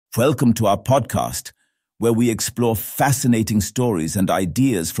Welcome to our podcast, where we explore fascinating stories and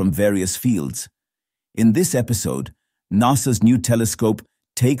ideas from various fields. In this episode, NASA's new telescope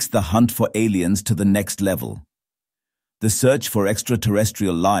takes the hunt for aliens to the next level. The search for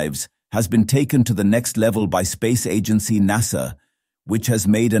extraterrestrial lives has been taken to the next level by space agency NASA, which has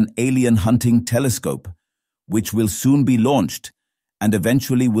made an alien hunting telescope, which will soon be launched and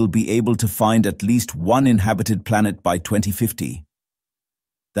eventually will be able to find at least one inhabited planet by 2050.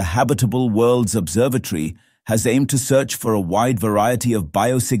 The Habitable Worlds Observatory has aimed to search for a wide variety of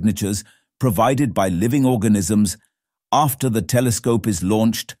biosignatures provided by living organisms after the telescope is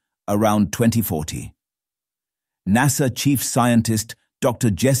launched around 2040. NASA Chief Scientist Dr.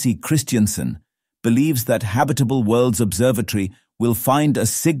 Jesse Christiansen believes that Habitable Worlds Observatory will find a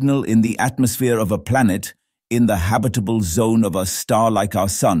signal in the atmosphere of a planet in the habitable zone of a star like our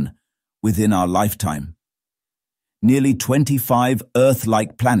Sun within our lifetime. Nearly 25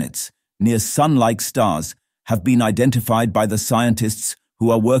 Earth-like planets near Sun-like stars have been identified by the scientists who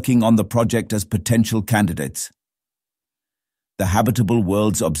are working on the project as potential candidates. The Habitable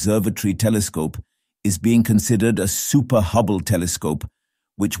Worlds Observatory telescope is being considered a super Hubble telescope,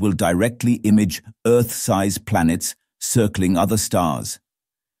 which will directly image Earth-size planets circling other stars.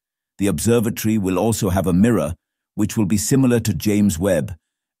 The observatory will also have a mirror, which will be similar to James Webb,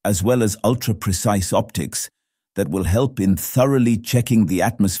 as well as ultra-precise optics that will help in thoroughly checking the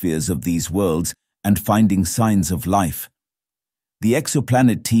atmospheres of these worlds and finding signs of life. The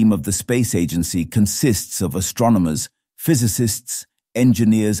exoplanet team of the space agency consists of astronomers, physicists,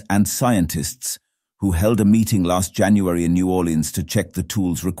 engineers, and scientists who held a meeting last January in New Orleans to check the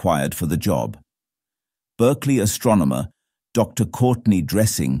tools required for the job. Berkeley astronomer Dr. Courtney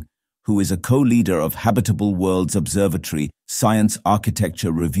Dressing, who is a co-leader of Habitable Worlds Observatory Science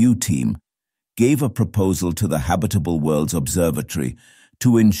Architecture Review Team, gave a proposal to the Habitable Worlds Observatory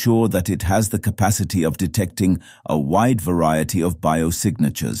to ensure that it has the capacity of detecting a wide variety of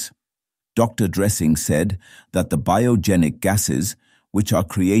biosignatures. Dr. Dressing said that the biogenic gases, which are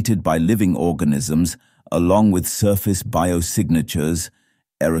created by living organisms, along with surface biosignatures,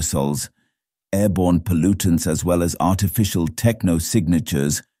 aerosols, airborne pollutants as well as artificial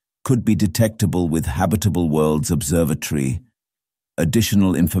technosignatures, could be detectable with Habitable Worlds Observatory.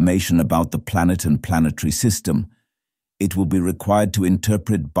 Additional information about the planet and planetary system. It will be required to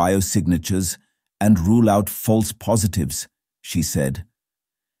interpret biosignatures and rule out false positives, she said.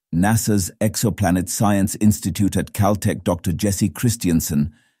 NASA's Exoplanet Science Institute at Caltech Dr. Jesse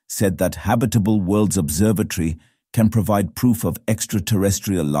Christiansen said that Habitable Worlds Observatory can provide proof of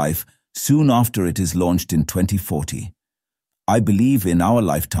extraterrestrial life soon after it is launched in 2040. I believe in our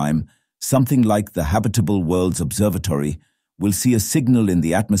lifetime, something like the Habitable Worlds Observatory will see a signal in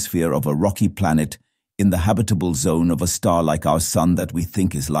the atmosphere of a rocky planet in the habitable zone of a star like our Sun that we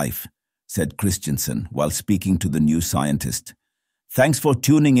think is life, said Christiansen while speaking to the New Scientist. Thanks for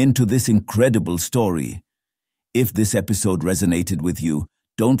tuning in to this incredible story. If this episode resonated with you,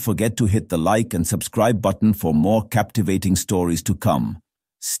 don't forget to hit the like and subscribe button for more captivating stories to come.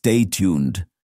 Stay tuned.